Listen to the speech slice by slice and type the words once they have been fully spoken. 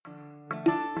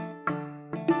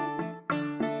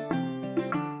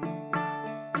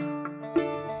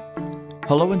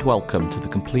Hello and welcome to the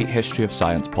Complete History of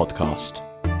Science podcast.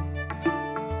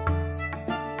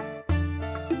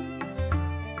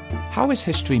 How is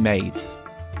history made?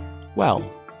 Well,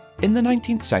 in the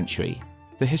 19th century,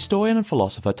 the historian and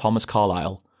philosopher Thomas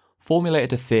Carlyle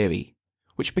formulated a theory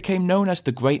which became known as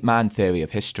the Great Man theory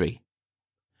of history.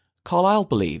 Carlyle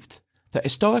believed that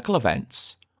historical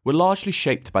events were largely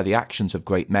shaped by the actions of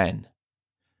great men.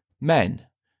 Men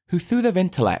who, through their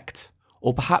intellect,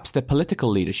 or perhaps their political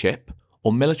leadership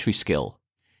or military skill,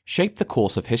 shaped the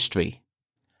course of history.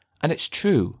 And it's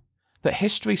true that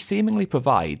history seemingly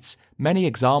provides many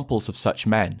examples of such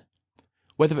men,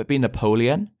 whether it be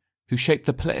Napoleon, who shaped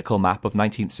the political map of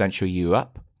 19th century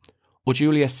Europe, or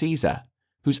Julius Caesar,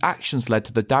 whose actions led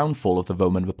to the downfall of the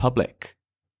Roman Republic.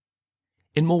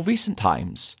 In more recent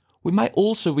times, we might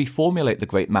also reformulate the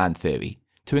Great Man theory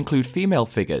to include female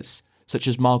figures such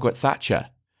as Margaret Thatcher,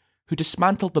 who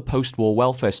dismantled the post-war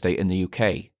welfare state in the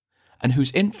UK, and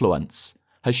whose influence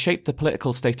has shaped the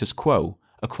political status quo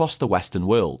across the Western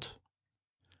world.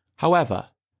 However,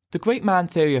 the Great Man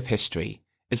theory of history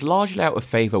is largely out of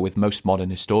favour with most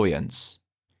modern historians.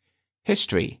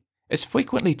 History is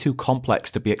frequently too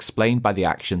complex to be explained by the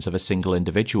actions of a single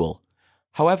individual,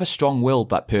 however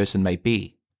strong-willed that person may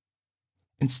be.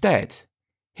 Instead,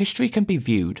 history can be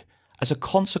viewed as a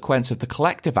consequence of the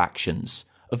collective actions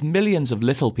of millions of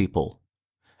little people,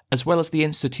 as well as the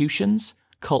institutions,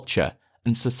 culture,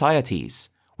 and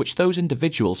societies which those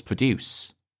individuals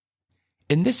produce.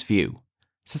 In this view,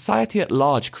 society at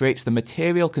large creates the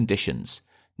material conditions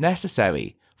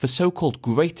necessary for so-called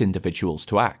great individuals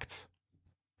to act.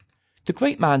 The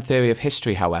Great Man theory of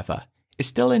history, however, is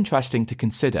still interesting to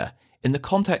consider in the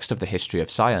context of the history of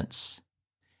science.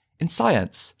 In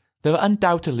science, there are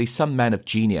undoubtedly some men of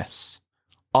genius: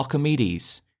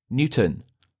 Archimedes, Newton,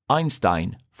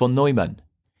 Einstein, von Neumann.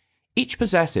 Each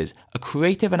possesses a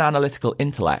creative and analytical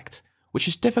intellect which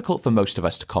is difficult for most of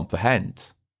us to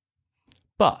comprehend.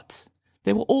 But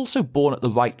they were also born at the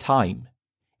right time,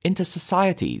 into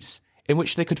societies in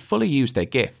which they could fully use their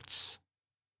gifts.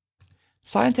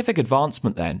 Scientific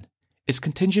advancement, then, is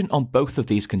contingent on both of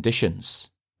these conditions.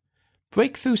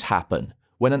 Breakthroughs happen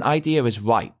when an idea is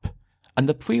ripe and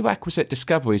the prerequisite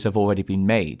discoveries have already been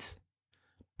made.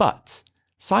 But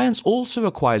science also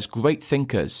requires great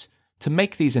thinkers to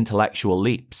make these intellectual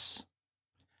leaps.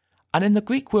 And in the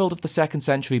Greek world of the 2nd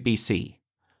century BC,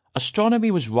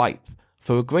 astronomy was ripe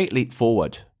for a great leap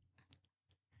forward.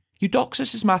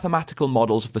 Eudoxus' mathematical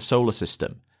models of the solar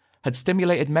system had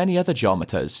stimulated many other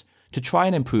geometers to try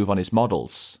and improve on his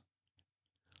models.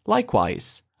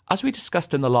 Likewise, as we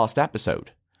discussed in the last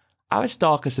episode,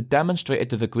 Aristarchus had demonstrated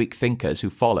to the Greek thinkers who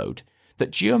followed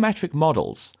that geometric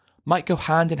models might go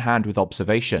hand in hand with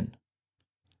observation.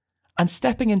 And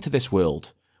stepping into this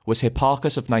world was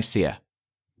Hipparchus of Nicaea.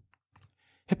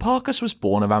 Hipparchus was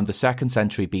born around the 2nd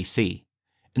century BC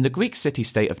in the Greek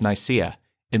city-state of Nicaea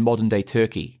in modern-day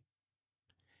Turkey.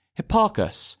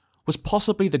 Hipparchus was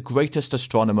possibly the greatest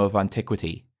astronomer of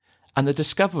antiquity and the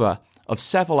discoverer of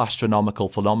several astronomical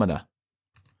phenomena.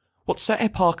 What set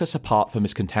Hipparchus apart from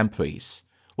his contemporaries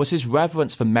was his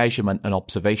reverence for measurement and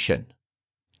observation.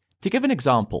 To give an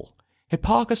example,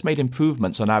 Hipparchus made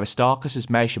improvements on Aristarchus'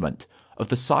 measurement of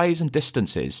the size and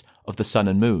distances of the sun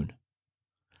and moon.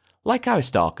 Like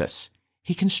Aristarchus,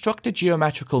 he constructed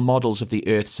geometrical models of the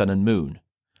Earth, sun and moon,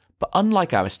 but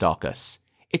unlike Aristarchus,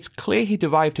 it's clear he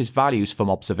derived his values from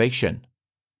observation.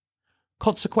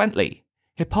 Consequently,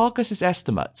 Hipparchus'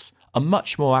 estimates are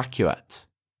much more accurate.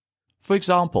 For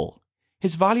example,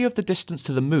 his value of the distance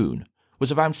to the moon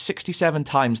was around 67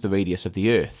 times the radius of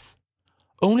the Earth,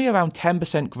 only around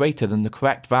 10% greater than the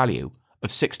correct value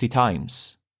of 60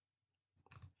 times.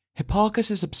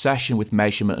 Hipparchus' obsession with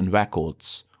measurement and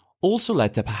records also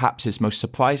led to perhaps his most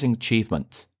surprising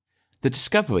achievement, the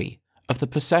discovery of the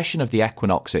precession of the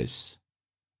equinoxes.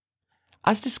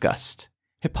 As discussed,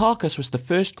 Hipparchus was the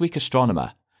first Greek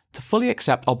astronomer to fully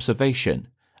accept observation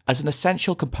as an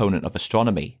essential component of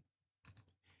astronomy.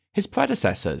 His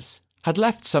predecessors had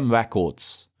left some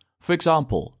records. For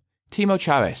example,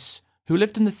 Timocharis, who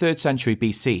lived in the 3rd century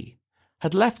BC,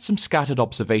 had left some scattered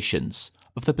observations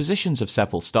of the positions of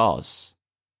several stars.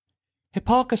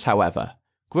 Hipparchus, however,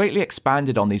 greatly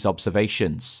expanded on these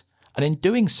observations, and in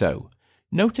doing so,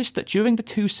 noticed that during the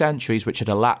 2 centuries which had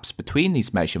elapsed between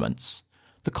these measurements,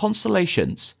 the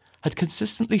constellations had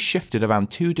consistently shifted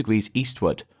around 2 degrees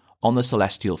eastward on the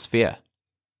celestial sphere.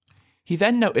 He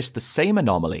then noticed the same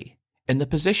anomaly in the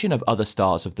position of other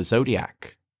stars of the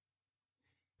zodiac.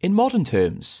 In modern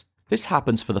terms, this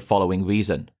happens for the following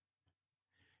reason.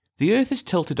 The Earth is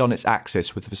tilted on its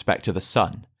axis with respect to the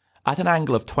Sun at an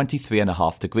angle of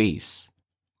 23.5 degrees.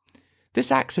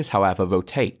 This axis, however,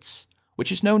 rotates,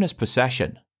 which is known as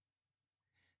precession.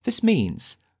 This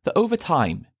means that over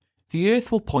time, the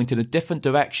Earth will point in a different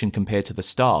direction compared to the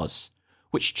stars,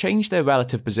 which change their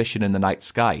relative position in the night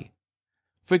sky.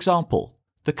 For example,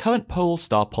 the current pole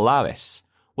star Polaris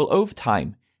will over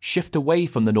time shift away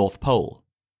from the North Pole.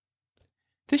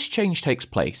 This change takes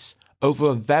place over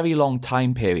a very long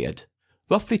time period,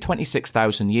 roughly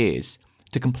 26,000 years,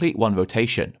 to complete one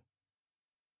rotation.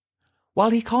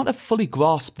 While he can't have fully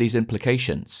grasped these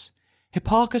implications,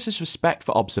 Hipparchus' respect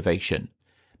for observation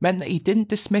meant that he didn't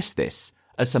dismiss this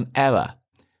as some error,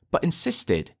 but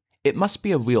insisted it must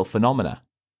be a real phenomena.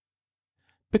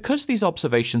 Because these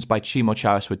observations by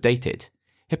Timocharis were dated,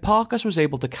 Hipparchus was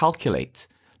able to calculate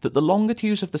that the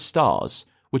longitudes of the stars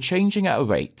were changing at a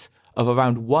rate of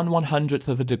around 1/100th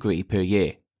of a degree per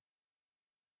year.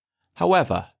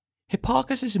 However,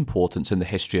 Hipparchus' importance in the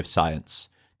history of science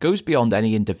goes beyond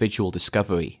any individual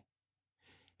discovery.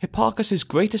 Hipparchus'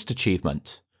 greatest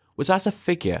achievement was as a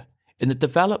figure in the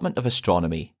development of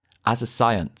astronomy as a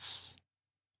science.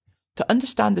 To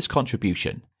understand this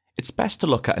contribution, it's best to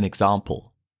look at an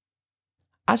example.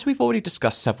 As we've already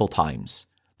discussed several times,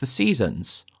 the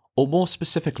seasons, or more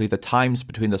specifically the times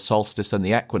between the solstice and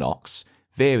the equinox,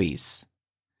 varies.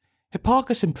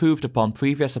 Hipparchus improved upon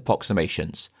previous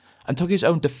approximations and took his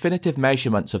own definitive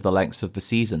measurements of the lengths of the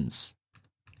seasons.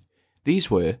 These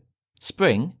were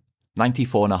spring,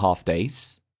 94.5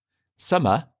 days,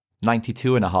 summer,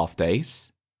 92.5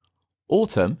 days,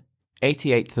 autumn,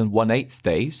 88 1/8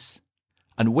 days,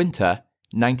 and winter,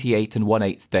 98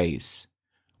 1/8 days,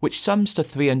 which sums to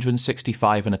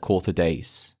 365.25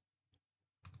 days.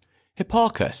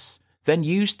 Hipparchus then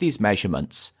used these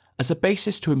measurements as a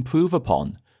basis to improve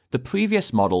upon the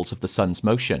previous models of the sun's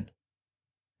motion.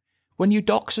 When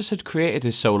Eudoxus had created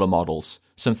his solar models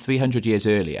some 300 years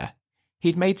earlier,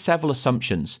 he'd made several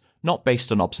assumptions not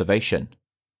based on observation.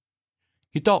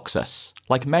 Eudoxus,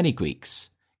 like many Greeks,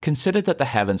 considered that the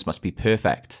heavens must be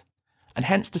perfect, and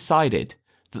hence decided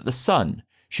that the sun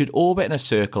should orbit in a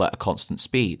circle at a constant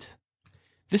speed.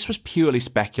 This was purely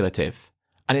speculative,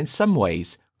 and in some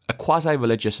ways a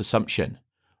quasi-religious assumption,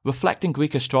 reflecting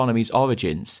Greek astronomy's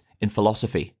origins in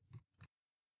philosophy.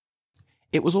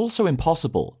 It was also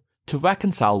impossible to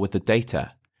reconcile with the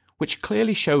data, which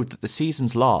clearly showed that the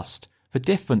seasons last for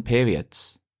different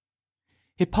periods.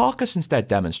 Hipparchus instead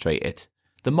demonstrated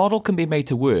the model can be made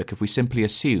to work if we simply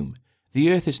assume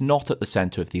the Earth is not at the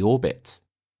centre of the orbit.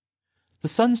 The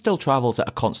Sun still travels at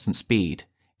a constant speed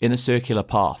in a circular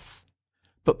path,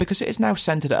 but because it is now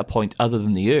centred at a point other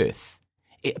than the Earth,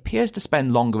 it appears to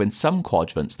spend longer in some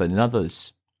quadrants than in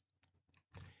others.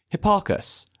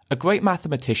 Hipparchus, a great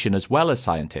mathematician as well as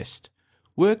scientist,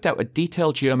 worked out a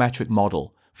detailed geometric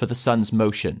model for the Sun's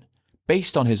motion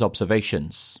based on his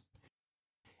observations.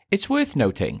 It's worth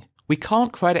noting we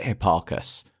can't credit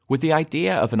Hipparchus with the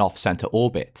idea of an off-centre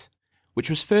orbit, which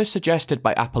was first suggested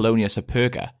by Apollonius of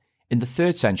Perga in the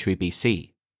 3rd century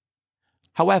BC.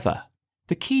 However,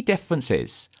 the key difference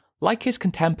is, like his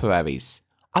contemporaries,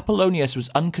 Apollonius was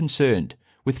unconcerned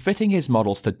with fitting his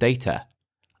models to data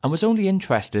and was only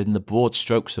interested in the broad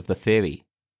strokes of the theory.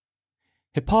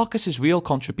 Hipparchus' real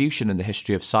contribution in the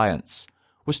history of science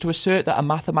was to assert that a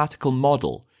mathematical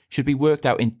model should be worked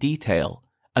out in detail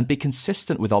and be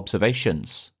consistent with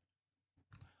observations.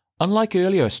 Unlike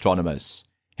earlier astronomers,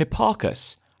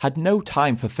 Hipparchus had no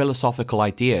time for philosophical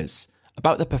ideas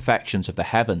about the perfections of the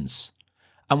heavens,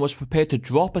 and was prepared to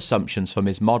drop assumptions from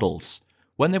his models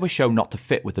when they were shown not to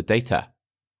fit with the data.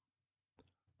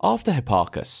 After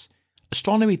Hipparchus,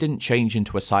 astronomy didn't change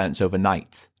into a science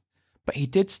overnight, but he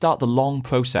did start the long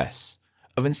process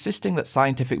of insisting that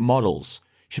scientific models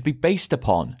should be based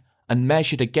upon and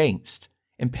measured against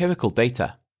empirical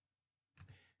data.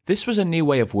 This was a new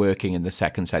way of working in the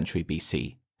 2nd century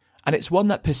BC, and it's one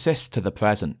that persists to the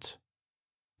present.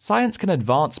 Science can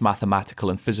advance mathematical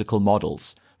and physical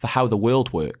models for how the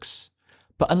world works,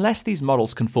 but unless these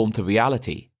models conform to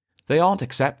reality, they aren't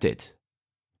accepted.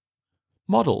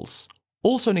 Models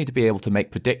also need to be able to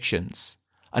make predictions,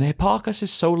 and Hipparchus'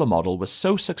 solar model was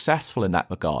so successful in that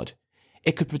regard,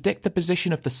 it could predict the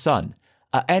position of the Sun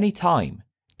at any time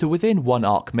to within 1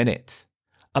 arc minute,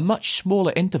 a much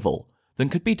smaller interval than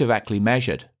could be directly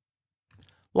measured.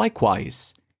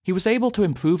 Likewise, he was able to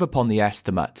improve upon the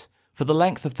estimate for the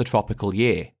length of the tropical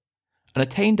year, and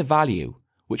attained a value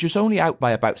which was only out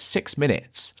by about 6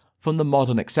 minutes from the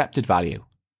modern accepted value.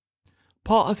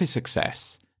 Part of his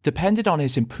success depended on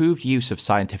his improved use of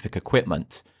scientific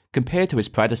equipment compared to his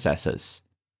predecessors.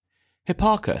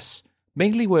 Hipparchus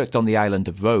mainly worked on the island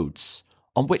of Rhodes,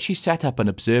 on which he set up an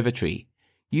observatory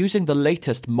using the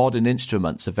latest modern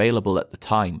instruments available at the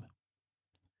time.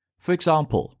 For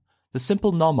example, the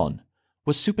simple gnomon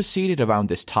was superseded around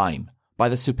this time by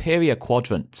the superior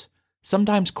quadrant,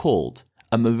 sometimes called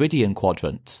a meridian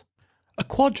quadrant. A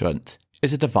quadrant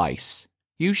is a device,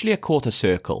 usually a quarter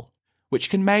circle,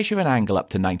 which can measure an angle up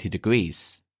to 90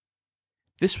 degrees.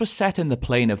 This was set in the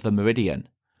plane of the meridian,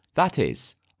 that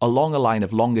is, along a line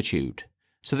of longitude,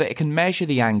 so that it can measure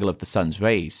the angle of the sun's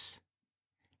rays.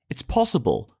 It's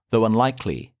possible, though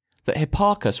unlikely, that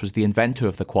Hipparchus was the inventor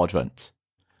of the quadrant,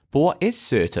 but what is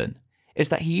certain is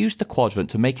that he used the quadrant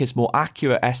to make his more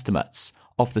accurate estimates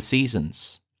of the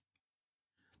seasons.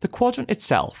 The quadrant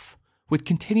itself would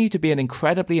continue to be an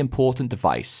incredibly important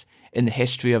device in the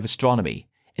history of astronomy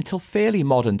until fairly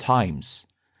modern times,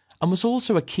 and was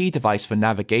also a key device for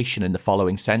navigation in the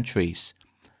following centuries,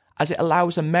 as it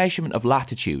allows a measurement of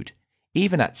latitude,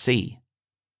 even at sea.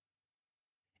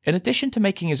 In addition to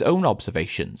making his own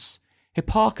observations,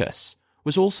 Hipparchus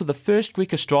was also the first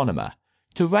Greek astronomer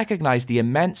to recognize the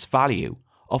immense value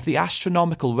of the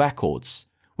astronomical records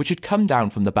which had come down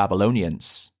from the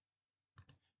Babylonians.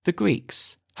 The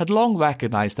Greeks had long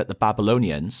recognized that the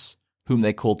Babylonians, whom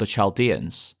they called the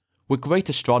Chaldeans, were great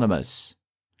astronomers.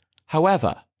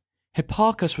 However,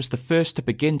 Hipparchus was the first to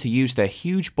begin to use their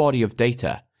huge body of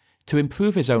data to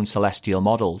improve his own celestial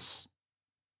models.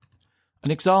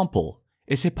 An example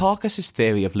is Hipparchus'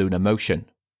 theory of lunar motion.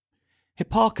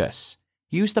 Hipparchus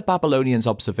used the Babylonians'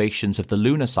 observations of the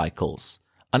lunar cycles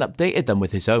and updated them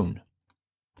with his own.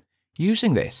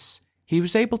 Using this, he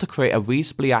was able to create a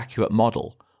reasonably accurate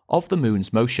model of the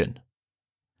moon's motion.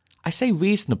 I say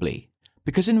reasonably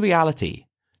because in reality,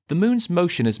 the moon's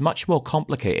motion is much more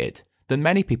complicated than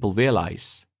many people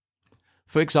realize.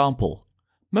 For example,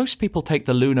 most people take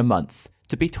the lunar month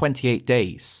to be 28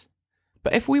 days,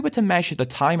 but if we were to measure the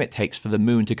time it takes for the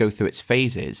moon to go through its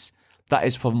phases, that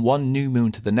is from one new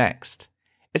moon to the next,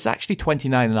 it's actually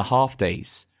 29.5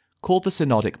 days, called the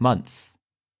synodic month.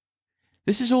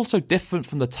 This is also different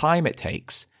from the time it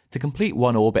takes to complete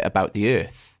one orbit about the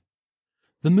Earth.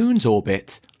 The moon's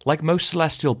orbit, like most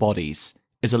celestial bodies,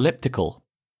 is elliptical,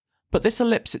 but this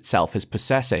ellipse itself is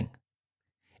precessing.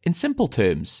 In simple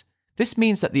terms, this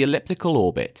means that the elliptical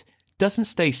orbit doesn't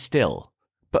stay still,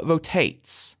 but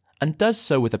rotates, and does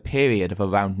so with a period of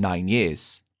around 9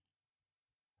 years.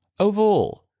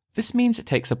 Overall, this means it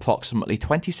takes approximately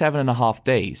 27.5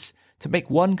 days to make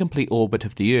one complete orbit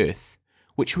of the Earth,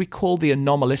 which we call the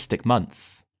anomalistic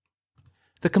month.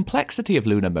 The complexity of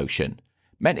lunar motion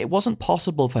meant it wasn't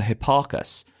possible for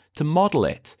Hipparchus to model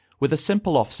it with a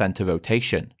simple off-center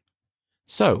rotation.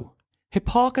 So,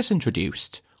 Hipparchus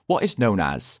introduced what is known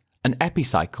as an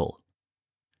epicycle.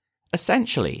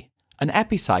 Essentially, an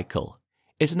epicycle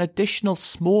is an additional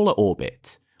smaller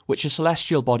orbit which a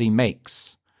celestial body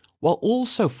makes, while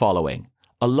also following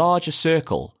a larger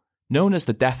circle known as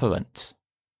the deferent.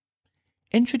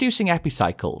 Introducing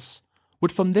epicycles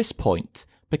would from this point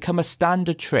become a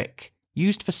standard trick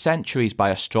used for centuries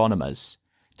by astronomers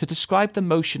to describe the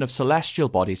motion of celestial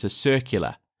bodies as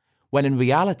circular, when in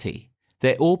reality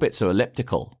their orbits are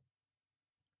elliptical.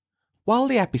 While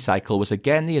the epicycle was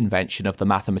again the invention of the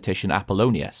mathematician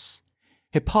Apollonius,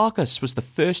 Hipparchus was the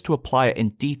first to apply it in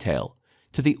detail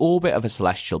to the orbit of a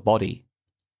celestial body.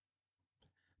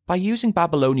 By using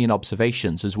Babylonian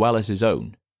observations as well as his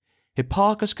own,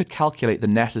 Hipparchus could calculate the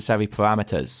necessary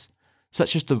parameters,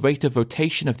 such as the rate of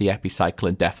rotation of the epicycle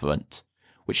and deferent,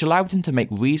 which allowed him to make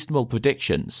reasonable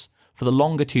predictions for the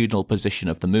longitudinal position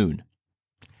of the moon.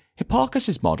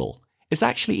 Hipparchus' model is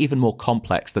actually even more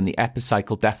complex than the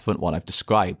epicycle deferent one I've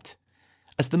described,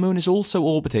 as the moon is also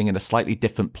orbiting in a slightly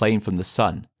different plane from the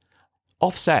sun,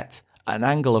 offset at an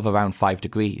angle of around 5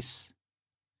 degrees.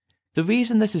 The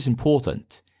reason this is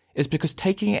important is because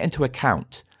taking it into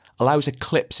account allows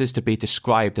eclipses to be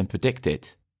described and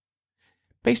predicted.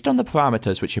 Based on the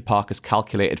parameters which Hipparchus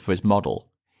calculated for his model,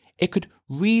 it could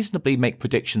reasonably make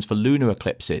predictions for lunar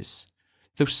eclipses,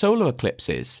 though solar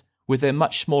eclipses, with their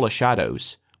much smaller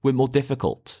shadows, were more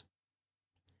difficult.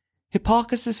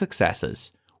 Hipparchus'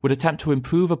 successors would attempt to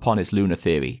improve upon his lunar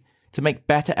theory to make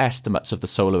better estimates of the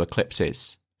solar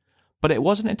eclipses, but it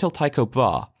wasn't until Tycho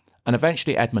Brahe and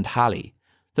eventually Edmund Halley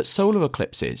that solar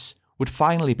eclipses would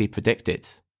finally be predicted.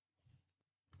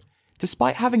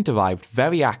 Despite having derived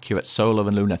very accurate solar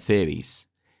and lunar theories,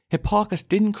 Hipparchus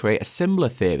didn't create a similar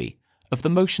theory of the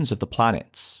motions of the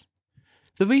planets.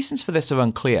 The reasons for this are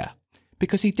unclear,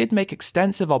 because he did make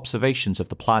extensive observations of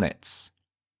the planets.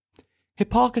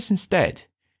 Hipparchus instead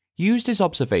used his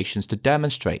observations to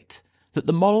demonstrate that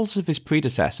the models of his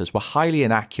predecessors were highly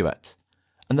inaccurate,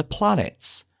 and the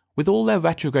planets, with all their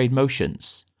retrograde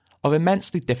motions, are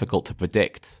immensely difficult to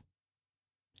predict.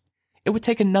 It would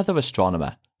take another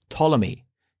astronomer, Ptolemy,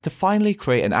 to finally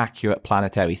create an accurate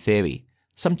planetary theory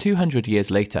some 200 years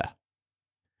later.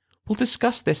 We'll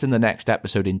discuss this in the next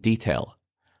episode in detail.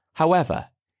 However,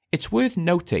 it's worth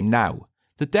noting now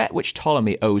the debt which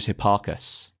Ptolemy owes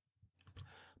Hipparchus.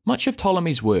 Much of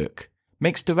Ptolemy's work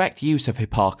makes direct use of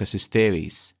Hipparchus's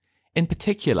theories, in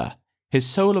particular his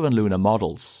solar and lunar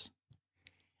models.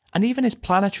 And even his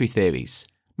planetary theories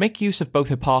make use of both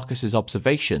Hipparchus's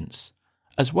observations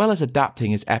as well as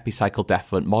adapting his epicycle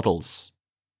deferent models.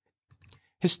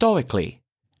 Historically,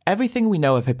 everything we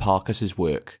know of Hipparchus's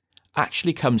work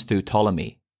actually comes through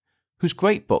Ptolemy, whose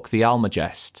great book The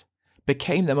Almagest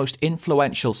became the most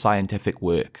influential scientific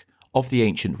work of the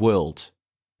ancient world.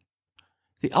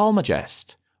 The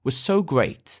Almagest was so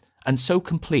great and so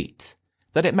complete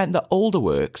that it meant that older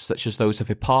works such as those of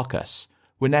Hipparchus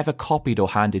were never copied or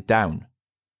handed down.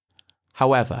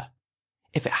 However,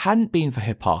 if it hadn't been for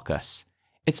Hipparchus,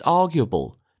 it's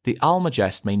arguable the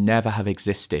Almagest may never have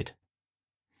existed.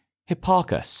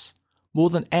 Hipparchus, more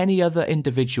than any other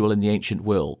individual in the ancient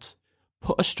world,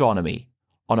 put astronomy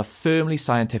on a firmly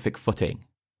scientific footing,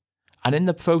 and in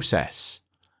the process,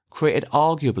 created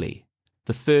arguably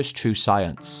the first true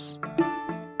science.